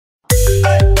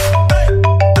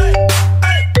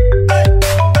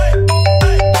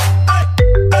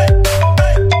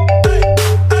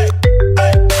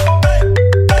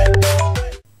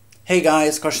Hey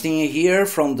guys, Kostinha here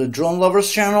from the Drone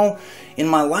Lovers channel. In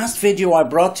my last video I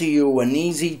brought to you an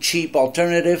easy, cheap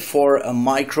alternative for a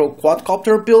micro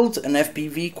quadcopter build, an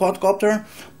FPV quadcopter,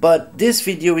 but this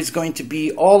video is going to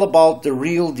be all about the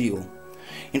real deal.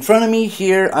 In front of me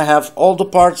here I have all the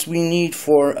parts we need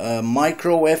for a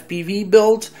micro FPV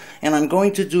build, and I'm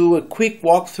going to do a quick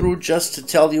walkthrough just to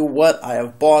tell you what I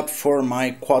have bought for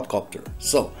my quadcopter.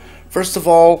 So, first of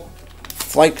all,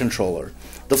 flight controller.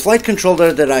 The flight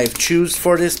controller that I've chosen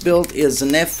for this build is an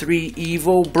F3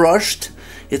 Evo brushed.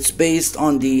 It's based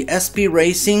on the SP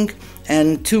Racing,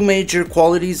 and two major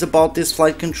qualities about this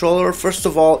flight controller. First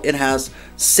of all, it has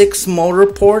 6 motor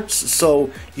ports, so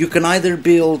you can either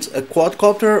build a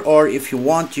quadcopter or if you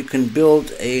want you can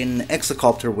build an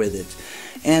hexacopter with it.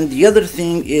 And the other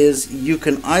thing is you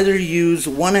can either use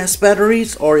 1S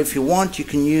batteries, or if you want you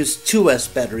can use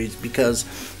 2S batteries, because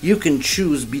you can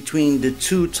choose between the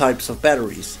two types of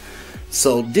batteries.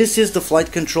 So this is the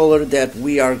flight controller that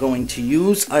we are going to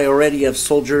use. I already have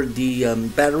soldered the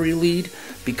battery lead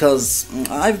because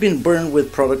I've been burned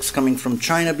with products coming from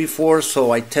China before, so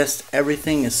I test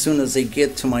everything as soon as they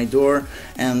get to my door,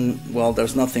 and well,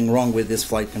 there's nothing wrong with this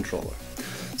flight controller.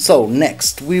 So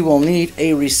next we will need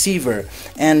a receiver,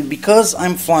 and because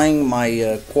I'm flying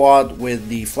my quad with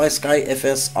the FlySky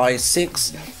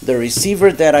FSI-6, the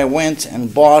receiver that I went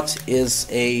and bought is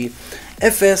a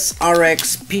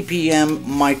FSRX PPM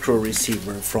micro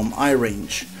receiver from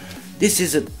iRange. This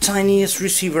is the tiniest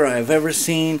receiver I have ever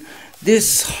seen.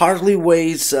 This hardly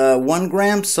weighs 1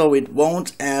 gram, so it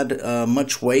won't add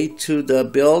much weight to the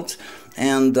build.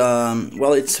 And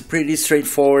well, it's a pretty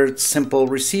straightforward, simple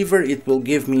receiver. It will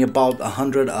give me about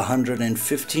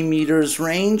 100-150 meters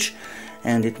range,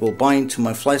 and it will bind to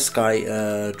my FlySky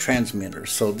transmitter.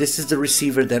 So this is the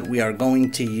receiver that we are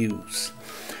going to use.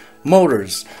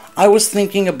 Motors. I was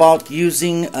thinking about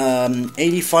using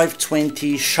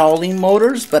 8520 Shaolin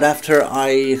motors, but after I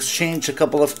exchanged a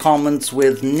couple of comments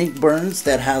with Nick Burns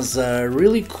that has a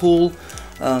really cool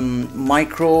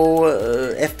micro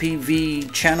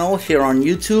FPV channel here on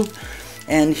YouTube,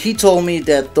 and he told me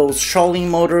that those Shaolin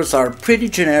motors are pretty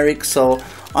generic, so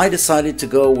I decided to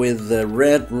go with the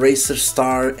Red Racer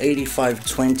Star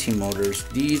 8520 motors.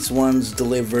 These ones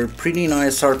deliver pretty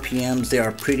nice RPMs, they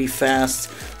are pretty fast,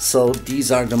 so these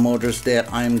are the motors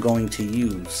that I'm going to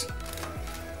use.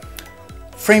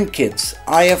 Frame kits.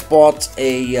 I have bought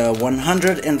a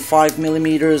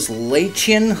 105mm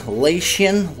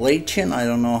Latian, I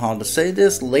don't know how to say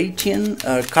this, Latian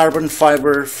carbon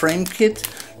fiber frame kit.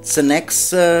 It's an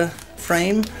X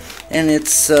frame, and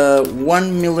it's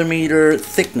 1mm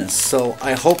thickness, so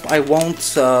I hope I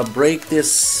won't break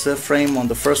this frame on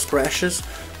the first crashes,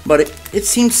 but it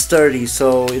seems sturdy,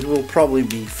 so it will probably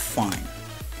be fine.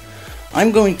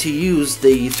 I'm going to use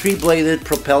the 3-bladed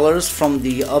propellers from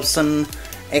the Upson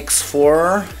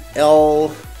X4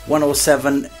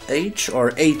 L107H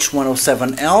or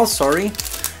H107L, sorry,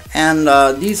 and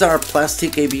these are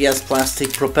plastic, ABS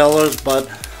plastic propellers, but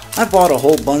I bought a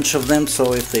whole bunch of them,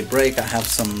 so if they break I have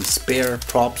some spare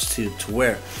props to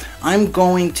wear. I'm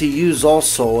going to use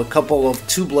also a couple of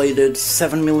 2-bladed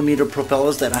 7mm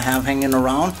propellers that I have hanging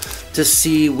around to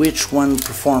see which one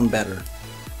perform better.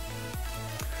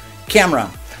 Camera.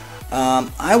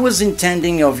 I was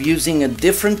intending of using a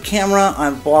different camera. I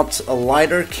bought a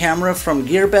lighter camera from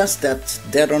GearBest, that's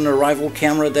dead on arrival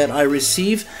camera that I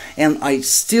received, and I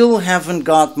still haven't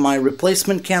got my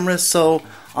replacement camera, so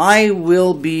I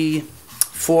will be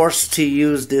forced to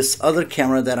use this other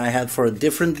camera that I had for a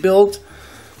different build.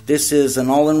 This is an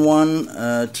all-in-one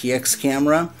TX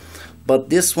camera, but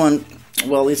this one,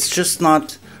 well, it's just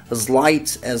not as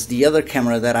light as the other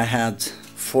camera that I had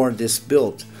for this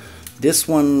build. This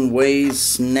one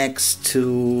weighs next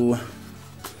to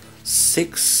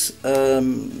 6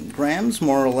 grams,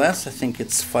 more or less. I think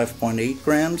it's 5.8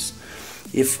 grams.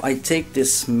 If I take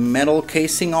this metal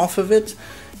casing off of it,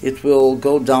 it will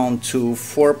go down to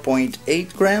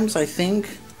 4.8 grams, I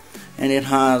think. And it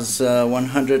has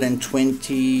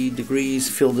 120 degrees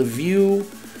field of view,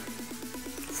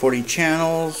 40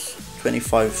 channels,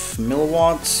 25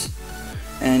 milliwatts.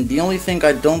 And the only thing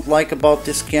I don't like about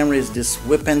this camera is this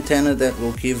whip antenna that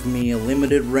will give me a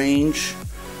limited range,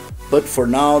 but for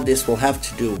now this will have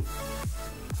to do.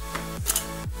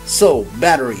 So,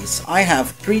 batteries. I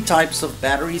have 3 types of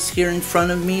batteries here in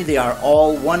front of me. They are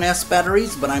all 1S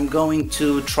batteries, but I'm going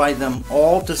to try them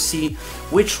all to see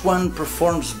which one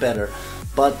performs better.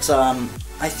 But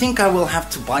I think I will have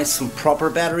to buy some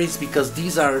proper batteries, because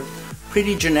these are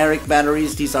pretty generic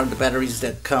batteries. These are the batteries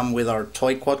that come with our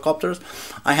toy quadcopters.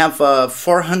 I have a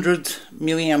 400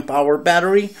 milliamp hour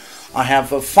battery, I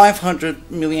have a 500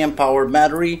 milliamp hour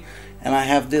battery, and I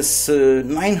have this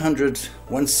 900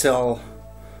 one cell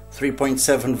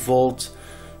 3.7 volt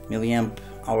milliamp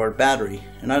hour battery,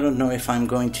 and I don't know if I'm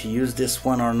going to use this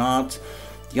one or not.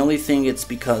 The only thing, it's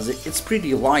because it's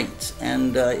pretty light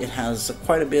and it has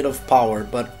quite a bit of power,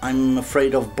 but I'm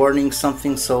afraid of burning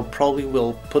something, so probably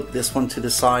will put this one to the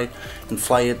side and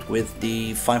fly it with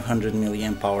the 500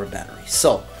 milliamp hour battery.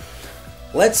 So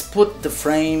let's put the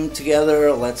frame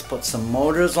together, let's put some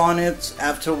motors on it.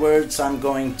 Afterwards I'm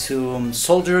going to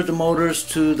solder the motors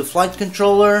to the flight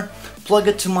controller, plug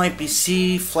it to my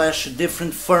PC, flash a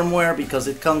different firmware because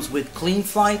it comes with Clean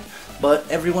Flight, but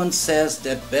everyone says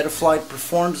that Betaflight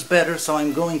performs better, so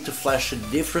I'm going to flash a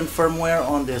different firmware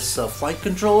on this flight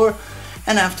controller,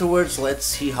 and afterwards let's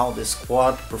see how this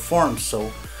quad performs.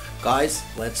 So guys,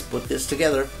 let's put this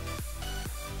together.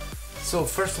 So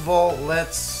first of all,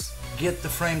 let's get the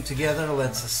frame together,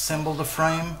 let's assemble the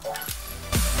frame.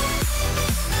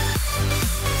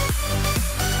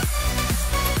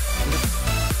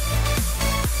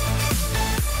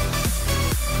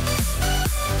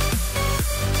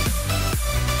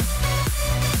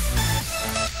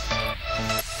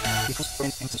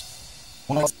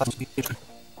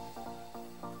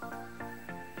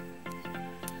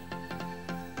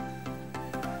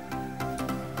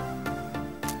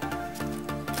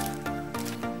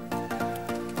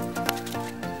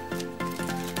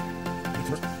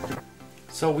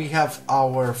 So we have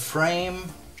our frame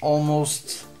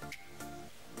almost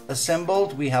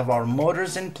assembled, we have our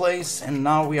motors in place, and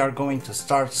now we are going to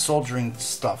start soldering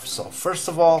stuff. So first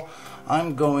of all,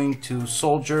 I'm going to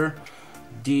solder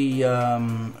the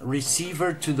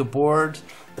receiver to the board.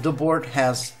 The board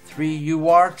has 3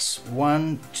 UARTs,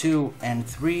 1, 2 and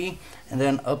 3, and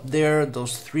then up there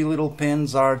those 3 little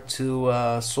pins are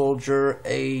to solder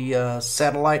a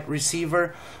satellite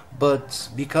receiver. But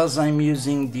because I'm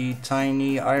using the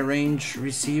tiny iRange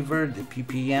receiver, the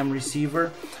PPM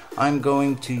receiver, I'm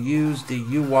going to use the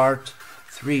UART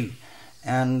 3.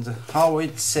 And how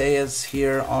it says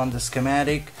here on the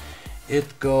schematic,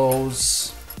 it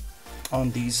goes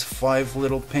on these 5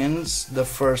 little pins. The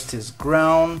first is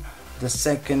ground, the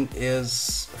second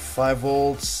is 5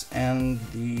 volts, and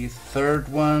the third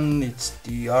one, it's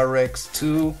the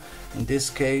RX2. In this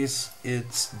case,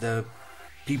 it's the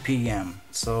PPM.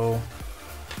 So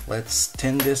let's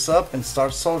tin this up and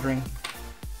start soldering.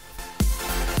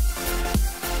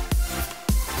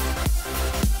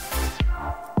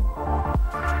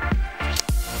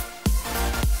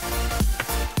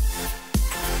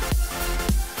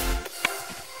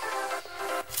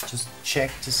 Just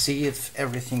check to see if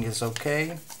everything is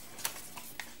okay.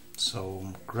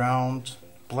 So ground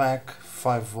black,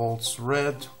 5 volts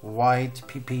red, white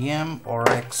PPM, or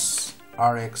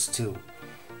RX2.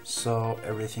 So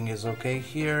everything is okay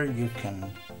here. You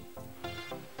can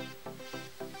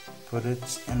put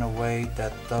it in a way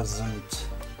that doesn't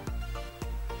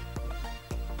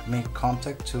make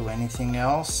contact to anything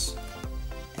else,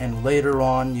 and later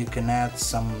on you can add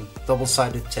some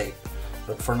double-sided tape.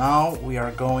 But for now we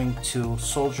are going to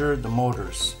solder the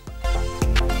motors.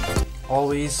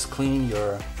 Always clean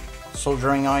your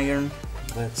soldering iron.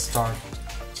 Let's start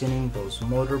tinning those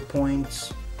motor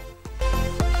points.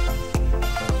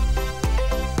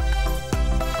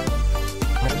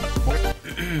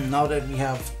 Now that we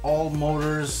have all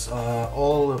motors,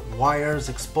 all wires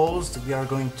exposed, we are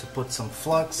going to put some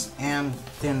flux and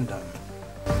thin them.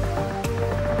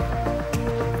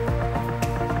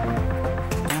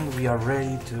 And we are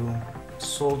ready to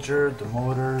solder the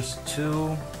motors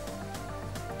to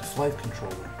the flight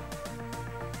controller.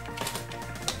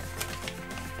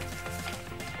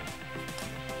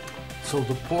 So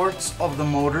the ports of the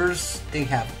motors, they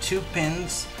have 2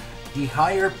 pins. The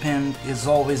higher pin is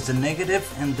always the negative,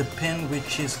 and the pin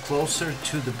which is closer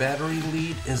to the battery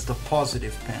lead is the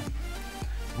positive pin.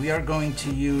 We are going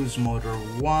to use motor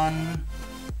 1,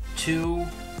 2,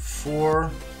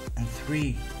 4 and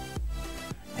 3,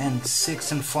 and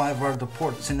 6 and 5 are the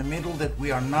ports in the middle that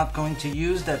we are not going to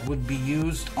use, that would be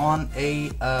used on a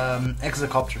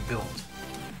hexacopter build.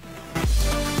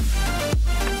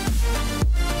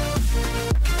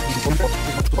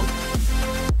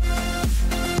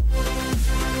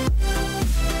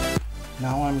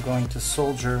 Now I'm going to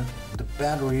solder the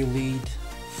battery lead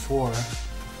for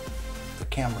the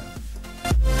camera.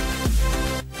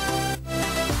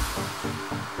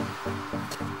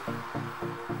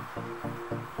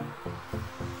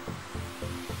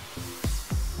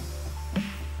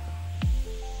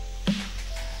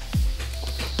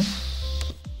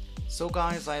 So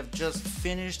guys, I have just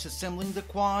finished assembling the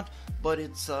quad, but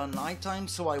it's nighttime,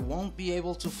 so I won't be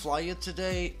able to fly it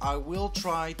today. I will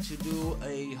try to do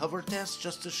a hover test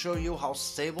just to show you how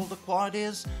stable the quad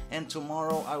is, and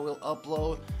tomorrow I will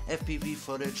upload FPV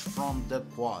footage from the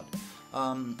quad.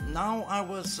 Now I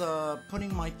was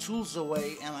putting my tools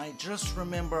away, and I just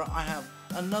remember I have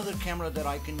another camera that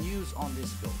I can use on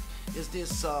this build. Is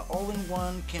this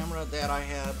all-in-one camera that I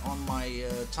had on my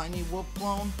tiny whoop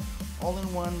clone.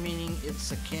 All-in-one meaning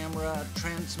it's a camera,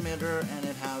 transmitter, and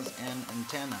it has an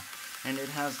antenna. And it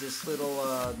has this little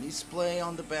display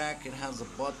on the back. It has a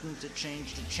button to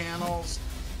change the channels.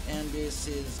 And this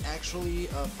is actually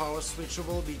power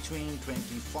switchable between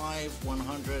 25,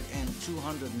 100, and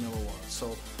 200 milliwatts.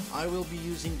 So I will be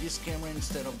using this camera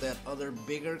instead of that other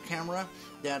bigger camera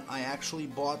that I actually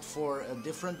bought for a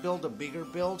different build, a bigger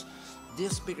build.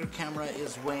 This bigger camera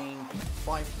is weighing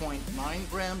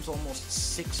 5.9 grams, almost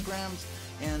 6 grams,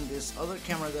 and this other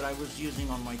camera that I was using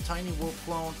on my tiny whoop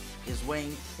clone is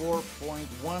weighing 4.1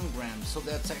 grams. So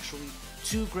that's actually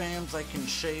 2 grams I can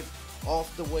shave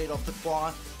off the weight of the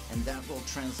quad, and that will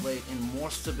translate in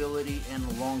more stability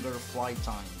and longer flight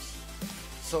times.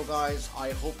 So guys,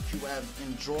 I hope you have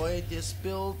enjoyed this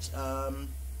build.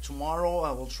 Tomorrow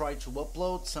I will try to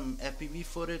upload some FPV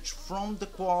footage from the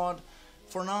quad.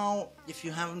 For now, if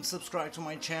you haven't subscribed to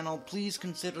my channel, please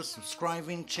consider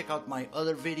subscribing, check out my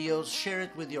other videos, share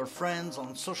it with your friends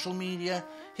on social media,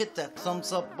 hit that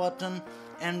thumbs up button,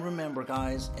 and remember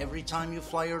guys, every time you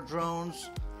fly your drones,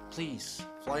 please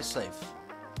fly safe.